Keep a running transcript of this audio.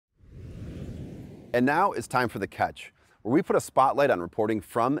And now it's time for The Catch, where we put a spotlight on reporting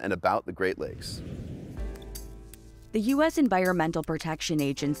from and about the Great Lakes. The U.S. Environmental Protection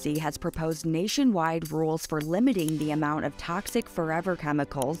Agency has proposed nationwide rules for limiting the amount of toxic forever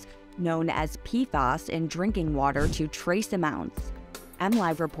chemicals known as PFAS in drinking water to trace amounts.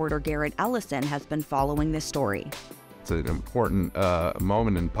 MLive reporter Garrett Ellison has been following this story. It's an important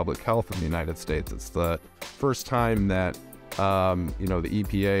moment in public health in the United States. It's the first time that the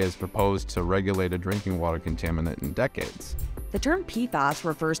EPA has proposed to regulate a drinking water contaminant in decades. The term PFAS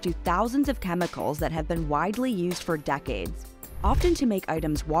refers to thousands of chemicals that have been widely used for decades, often to make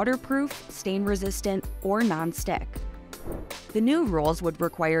items waterproof, stain-resistant, or non-stick. The new rules would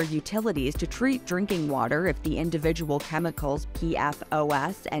require utilities to treat drinking water if the individual chemicals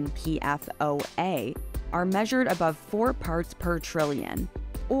PFOS and PFOA are measured above 4 parts per trillion,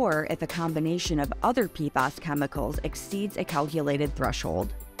 or if a combination of other PFAS chemicals exceeds a calculated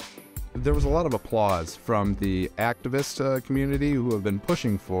threshold. There was a lot of applause from the activist community who have been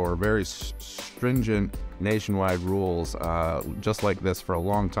pushing for very stringent nationwide rules just like this for a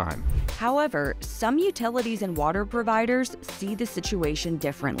long time. However, some utilities and water providers see the situation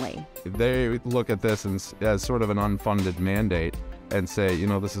differently. They look at this as sort of an unfunded mandate and say,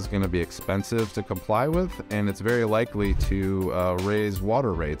 this is going to be expensive to comply with, and it's very likely to raise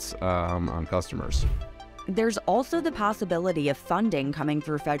water rates on customers. There's also the possibility of funding coming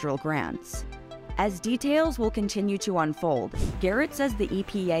through federal grants. As details will continue to unfold, Garrett says the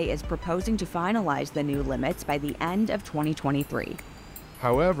EPA is proposing to finalize the new limits by the end of 2023.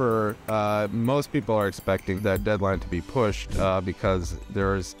 However, most people are expecting that deadline to be pushed because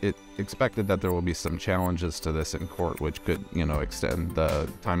it's expected that there will be some challenges to this in court, which could, extend the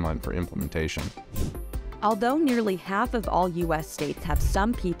timeline for implementation. Although nearly half of all U.S. states have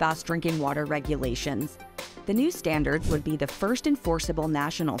some PFAS drinking water regulations, the new standards would be the first enforceable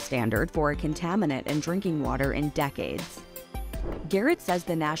national standard for a contaminant in drinking water in decades. Garrett says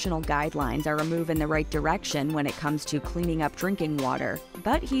the national guidelines are a move in the right direction when it comes to cleaning up drinking water,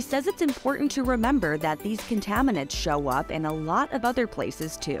 but he says it's important to remember that these contaminants show up in a lot of other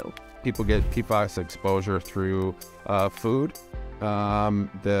places too. People get PFAS exposure through food.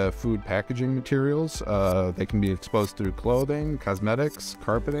 The food packaging materials, they can be exposed through clothing, cosmetics,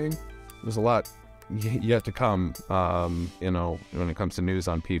 carpeting. There's a lot yet to come, when it comes to news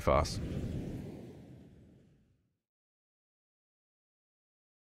on PFAS.